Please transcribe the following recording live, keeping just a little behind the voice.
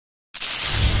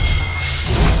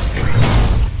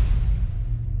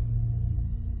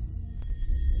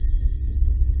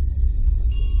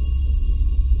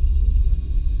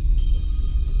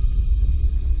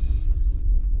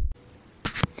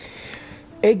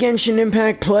Hey Genshin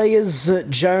Impact players,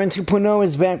 Giant 2.0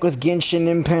 is back with Genshin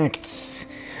Impact.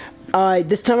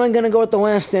 This time I'm gonna go with the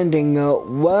last ending.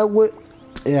 What would...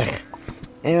 Ugh.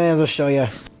 Anyway, I'll show ya.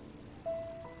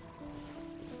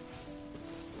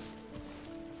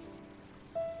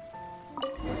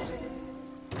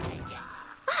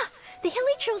 Ah! The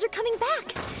Hilly Trolls are coming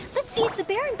back! Let's see if the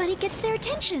Baron Bunny gets their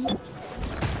attention.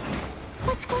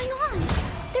 What's going on?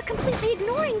 They're completely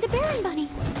ignoring the Baron Bunny.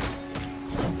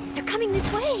 They're coming this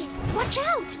way. Watch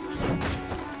out!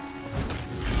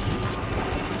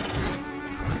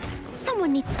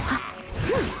 Someone needs...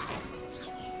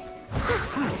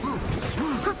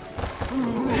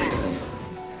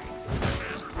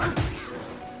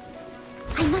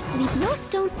 I must leave no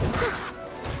stone...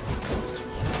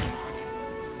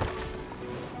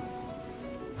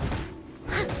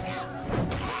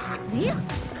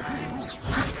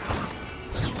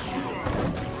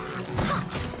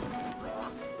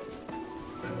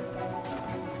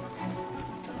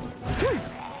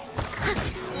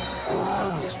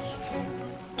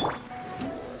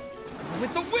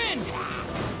 With the wind!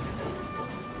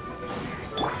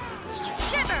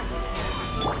 Shiver!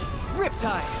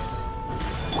 Riptide!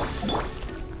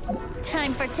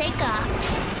 Time for takeoff.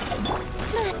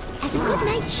 As a good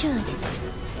knight should.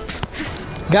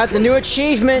 Got the new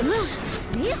achievements!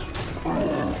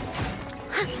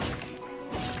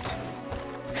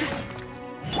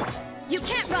 You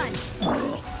can't run!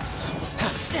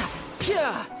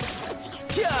 Yeah!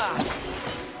 Yeah!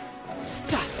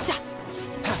 Ta ta!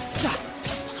 Ta!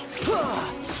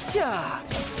 Yeah!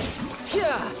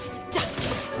 Yeah! Ta!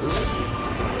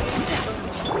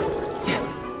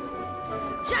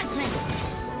 Judgment!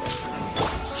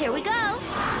 Here we go!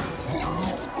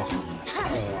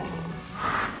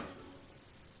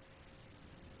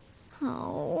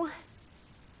 Oh.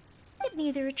 It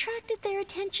neither attracted their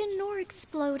attention nor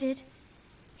exploded.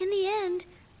 In the end,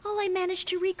 all I managed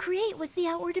to recreate was the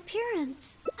outward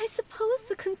appearance. I suppose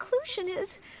the conclusion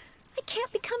is I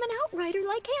can't become an outrider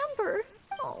like Amber.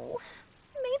 Oh,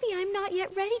 maybe I'm not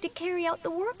yet ready to carry out the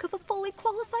work of a fully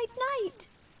qualified knight.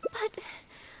 But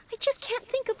I just can't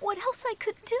think of what else I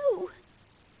could do.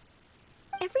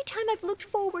 Every time I've looked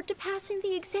forward to passing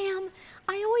the exam,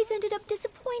 I always ended up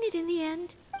disappointed in the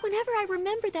end. Whenever I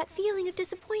remember that feeling of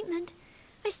disappointment,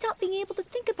 I stop being able to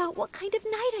think about what kind of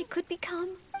knight I could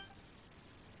become.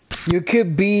 You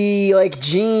could be like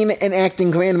Jean and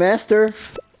acting Grandmaster.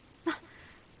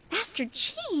 Master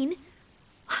Jean?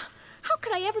 How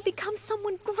could I ever become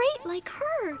someone great like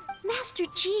her? Master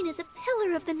Jean is a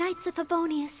pillar of the Knights of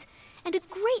Favonius, and a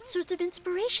great source of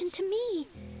inspiration to me.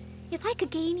 If I could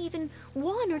gain even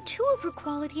one or two of her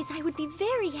qualities, I would be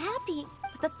very happy.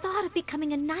 But the thought of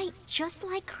becoming a knight just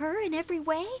like her in every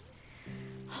way?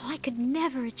 Oh, I could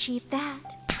never achieve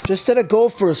that. Just set a goal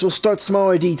first, we'll start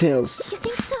smaller details. You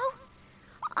think so?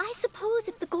 I suppose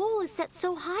if the goal is set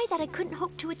so high that I couldn't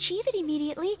hope to achieve it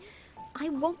immediately, I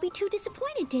won't be too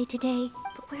disappointed day to day.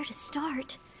 But where to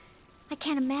start? I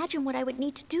can't imagine what I would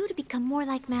need to do to become more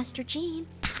like Master Jean.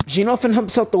 Jean often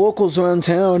helps out the locals around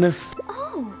town.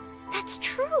 Oh, that's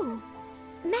true.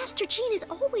 Master Jean is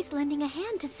always lending a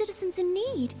hand to citizens in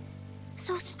need.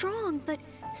 So strong, but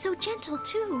so gentle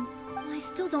too. I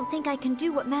still don't think I can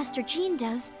do what Master Jean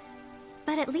does.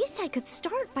 But at least I could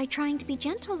start by trying to be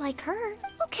gentle like her.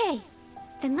 Okay,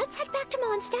 then let's head back to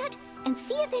Mondstadt and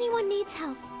see if anyone needs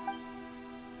help.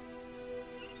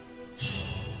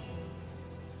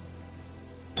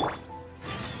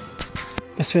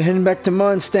 Guess we're heading back to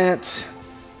Mondstadt.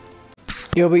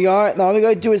 Here we are, all we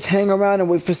gotta do is hang around and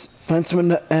wait for find someone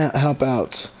to help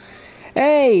out.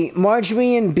 Hey,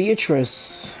 Marjorie and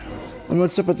Beatrice. And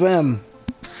what's up with them?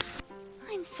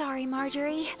 I'm sorry,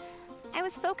 Marjorie. I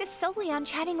was focused solely on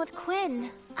chatting with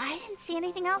Quinn. I didn't see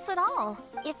anything else at all.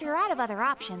 If you're out of other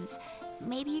options,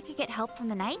 maybe you could get help from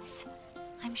the Knights?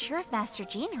 I'm sure if Master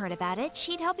Jean heard about it,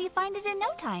 she'd help you find it in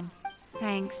no time.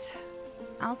 Thanks.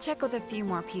 I'll check with a few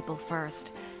more people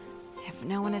first. If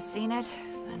no one has seen it,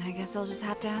 then I guess I'll just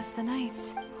have to ask the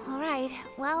Knights. Alright,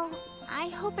 well, I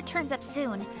hope it turns up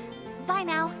soon. Bye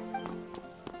now.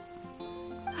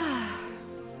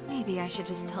 Maybe I should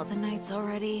just tell the Knights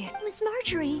already. Miss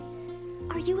Marjorie,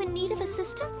 are you in need of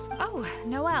assistance? Oh,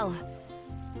 Noelle.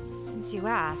 Since you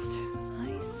asked,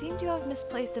 I seem to have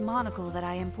misplaced a monocle that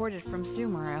I imported from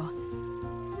Sumeru.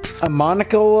 A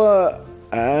monocle?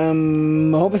 I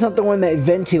hope it's not the one that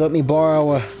Venti let me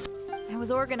borrow. I was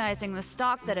organizing the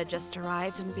stock that had just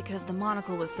arrived, and because the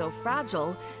monocle was so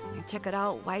fragile, I took it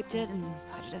out, wiped it, and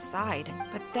put it aside.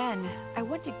 But then, I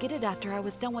went to get it after I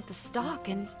was done with the stock,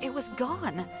 and it was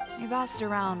gone. I've asked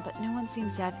around, but no one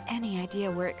seems to have any idea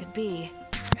where it could be.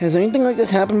 Has anything like this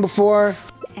happened before?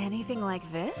 Anything like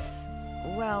this?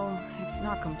 Well, it's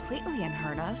not completely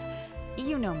unheard of.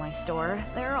 You know my store.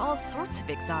 There are all sorts of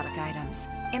exotic items.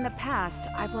 In the past,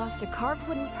 I've lost a carved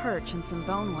wooden perch and some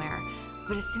boneware,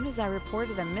 but as soon as I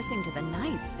reported them missing to the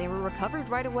Knights, they were recovered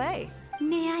right away.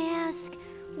 May I ask,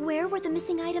 where were the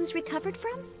missing items recovered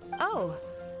from? Oh,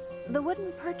 the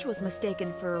wooden perch was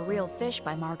mistaken for a real fish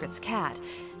by Margaret's cat,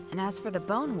 and as for the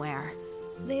boneware,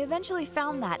 they eventually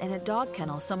found that in a dog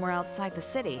kennel somewhere outside the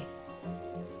city.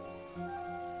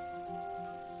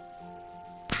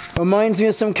 Reminds me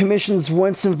of some commissions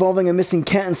once involving a missing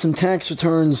cat and some tax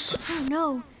returns. Oh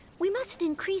no, we mustn't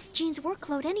increase Jean's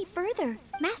workload any further.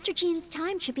 Master Jean's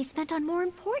time should be spent on more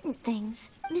important things.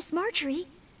 Miss Marjorie,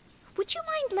 would you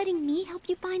mind letting me help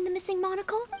you find the missing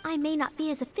monocle? I may not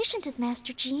be as efficient as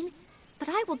Master Jean, but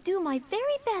I will do my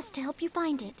very best to help you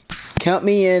find it. Count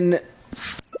me in.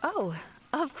 Oh,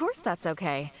 of course that's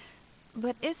okay.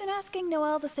 But isn't asking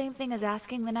Noelle the same thing as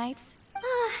asking the Knights?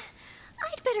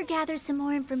 I'd better gather some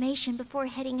more information before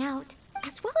heading out.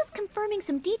 As well as confirming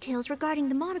some details regarding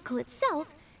the monocle itself,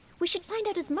 we should find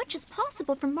out as much as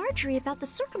possible from Marjorie about the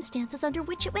circumstances under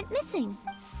which it went missing.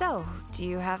 So, do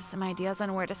you have some ideas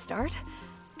on where to start?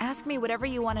 Ask me whatever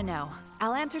you want to know.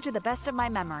 I'll answer to the best of my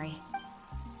memory.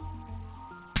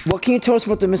 What can you tell us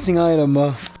about the missing item?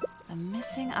 The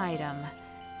missing item?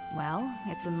 Well,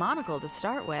 it's a monocle to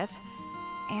start with.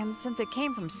 And since it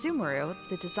came from Sumeru,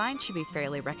 the design should be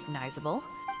fairly recognizable.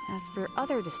 As for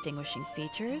other distinguishing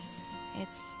features,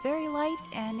 it's very light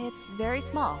and it's very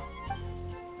small.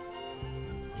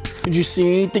 Did you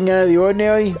see anything out of the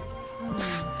ordinary?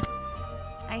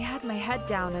 I had my head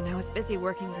down and I was busy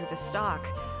working through the stock.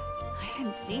 I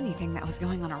didn't see anything that was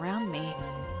going on around me.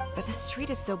 But the street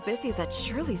is so busy that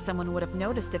surely someone would have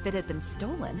noticed if it had been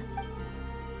stolen.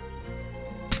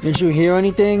 Did you hear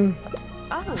anything?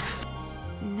 Oh,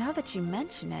 now that you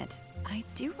mention it, I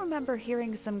do remember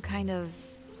hearing some kind of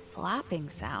flapping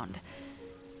sound.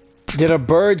 Did a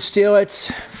bird steal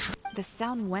it? The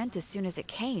sound went as soon as it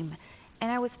came,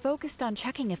 and I was focused on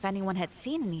checking if anyone had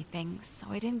seen anything, so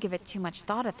I didn't give it too much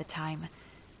thought at the time.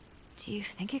 Do you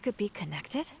think it could be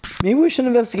connected? Maybe we should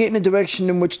investigate in the direction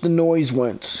in which the noise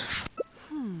went.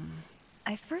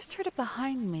 I first heard it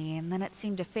behind me, and then it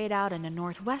seemed to fade out in a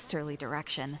northwesterly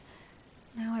direction.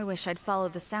 Now I wish I'd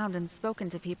followed the sound and spoken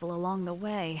to people along the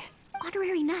way.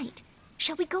 Honorary Knight,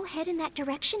 shall we go head in that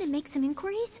direction and make some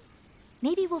inquiries?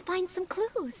 Maybe we'll find some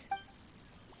clues.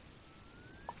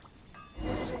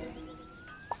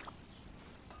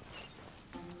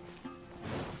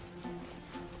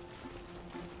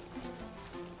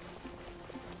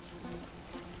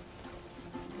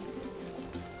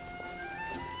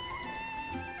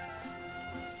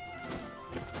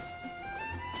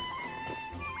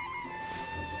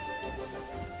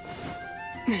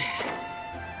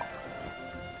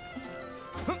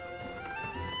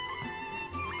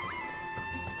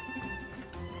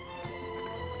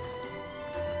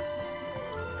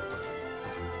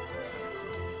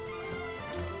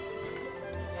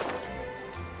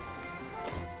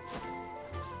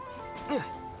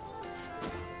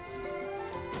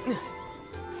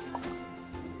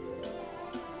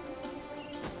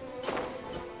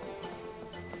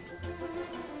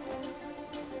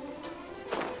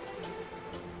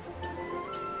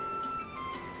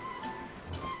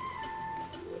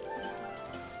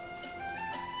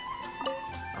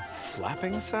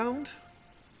 Flapping sound?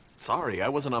 Sorry, I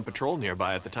wasn't on patrol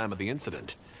nearby at the time of the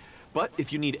incident. But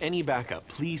if you need any backup,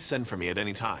 please send for me at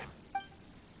any time.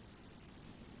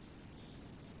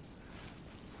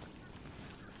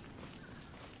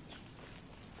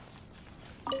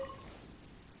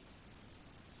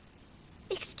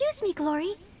 Excuse me,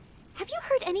 Glory. Have you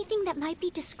heard anything that might be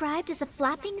described as a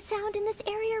flapping sound in this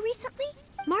area recently?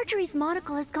 Marjorie's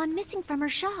monocle has gone missing from her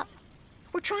shop.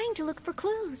 We're trying to look for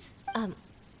clues.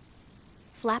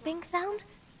 Flapping sound?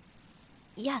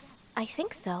 Yes, I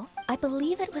think so. I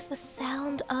believe it was the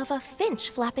sound of a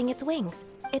finch flapping its wings.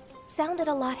 It sounded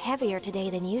a lot heavier today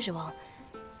than usual,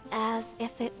 as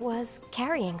if it was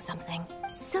carrying something.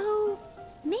 So,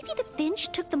 maybe the finch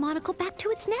took the monocle back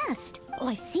to its nest. Oh,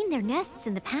 I've seen their nests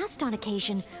in the past on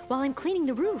occasion while I'm cleaning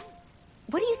the roof.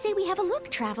 What do you say we have a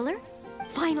look, Traveler?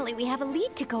 Finally, we have a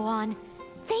lead to go on.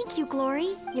 Thank you,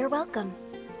 Glory. You're welcome.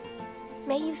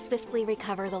 May you swiftly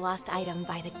recover the lost item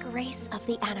by the grace of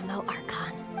the Animo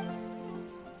Archon.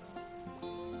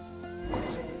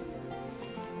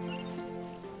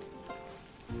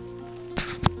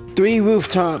 Three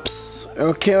rooftops.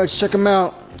 Okay, let's check them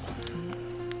out.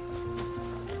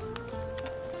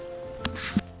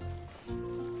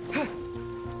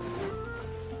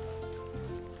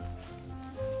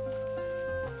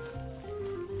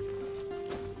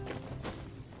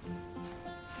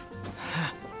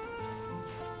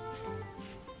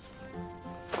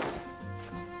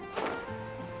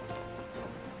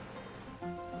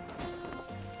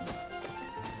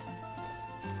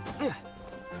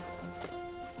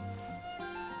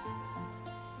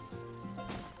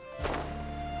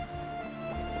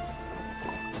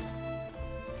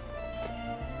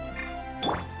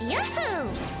 Yahoo!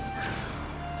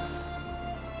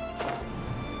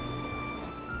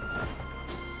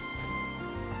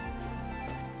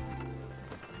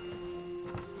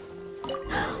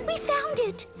 We found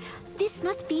it! This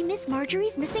must be Miss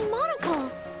Marjorie's missing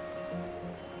monocle.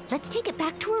 Let's take it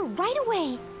back to her right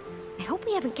away. I hope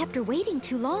we haven't kept her waiting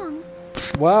too long.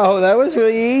 Wow, that was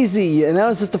really easy, and that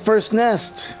was just the first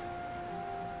nest.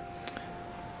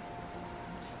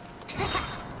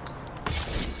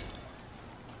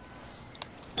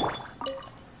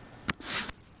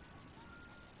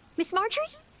 Miss Marjorie?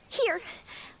 Here,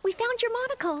 we found your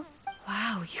monocle.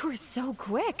 Wow, you were so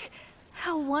quick.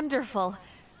 How wonderful.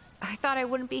 I thought I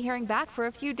wouldn't be hearing back for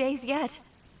a few days yet.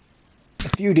 A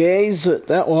few days?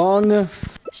 That long?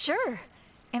 Sure.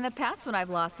 In the past, when I've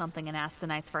lost something and asked the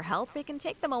Knights for help, it can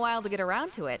take them a while to get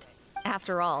around to it.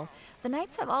 After all, the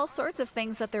Knights have all sorts of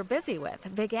things that they're busy with,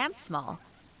 big and small.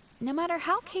 No matter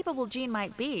how capable Jean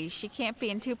might be, she can't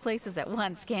be in two places at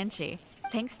once, can she?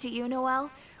 Thanks to you,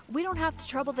 Noelle, we don't have to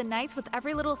trouble the Knights with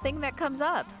every little thing that comes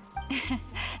up.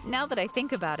 Now that I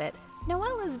think about it,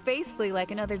 Noelle is basically like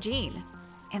another Jean.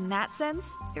 In that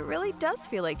sense, it really does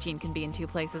feel like Jean can be in two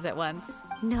places at once.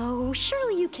 No,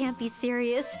 surely you can't be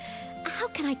serious. How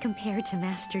can I compare to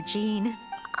Master Jean?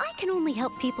 I can only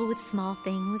help people with small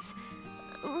things,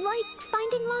 like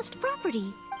finding lost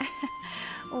property.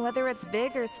 Whether it's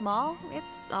big or small,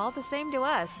 it's all the same to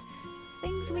us.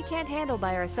 Things we can't handle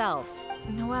by ourselves.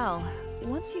 Noelle,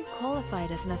 once you've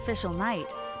qualified as an official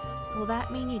knight, will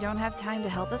that mean you don't have time to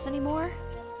help us anymore?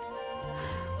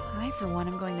 I, for one,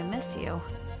 am going to miss you.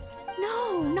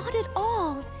 No, not at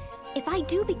all. If I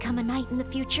do become a knight in the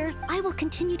future, I will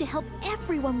continue to help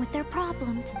everyone with their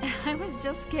problems. I was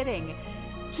just kidding.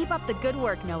 Keep up the good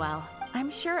work, Noelle.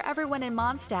 I'm sure everyone in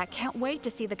Mondstadt can't wait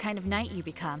to see the kind of knight you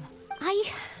become.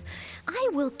 I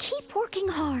will keep working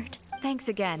hard. Thanks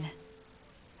again.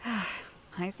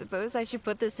 I suppose I should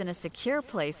put this in a secure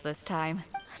place this time.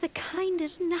 The kind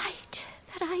of knight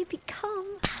that I become.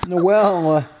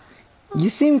 Noelle, you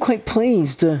seem quite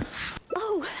pleased.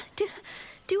 Oh,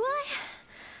 do I?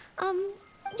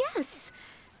 Yes.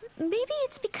 Maybe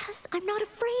it's because I'm not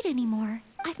afraid anymore.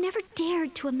 I've never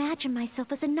dared to imagine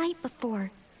myself as a knight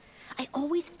before. I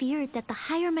always feared that the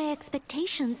higher my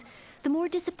expectations, the more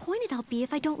disappointed I'll be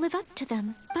if I don't live up to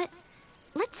them. But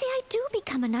let's say I do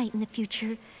become a knight in the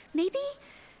future. Maybe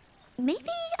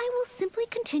I will simply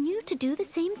continue to do the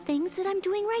same things that I'm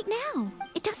doing right now.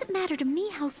 It doesn't matter to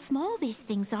me how small these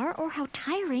things are or how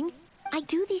tiring. I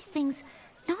do these things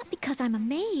not because I'm a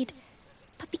maid,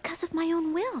 but because of my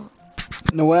own will.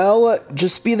 Noelle,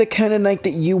 just be the kind of knight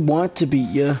that you want to be.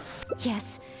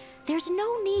 Yes, there's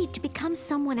no need to become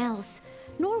someone else,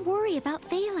 nor worry about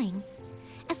failing.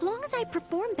 As long as I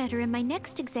perform better in my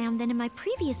next exam than in my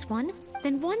previous one,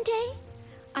 then one day,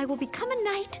 I will become a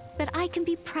knight that I can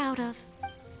be proud of.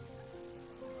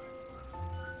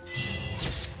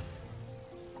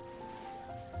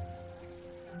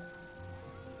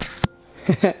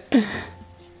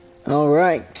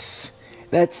 Alright,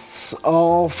 that's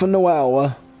all for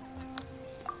Noelle.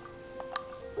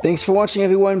 Thanks for watching,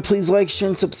 everyone. Please like, share,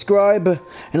 and subscribe,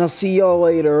 and I'll see y'all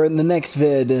later in the next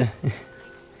vid.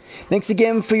 Thanks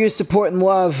again for your support and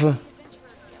love.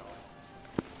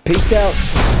 Peace out.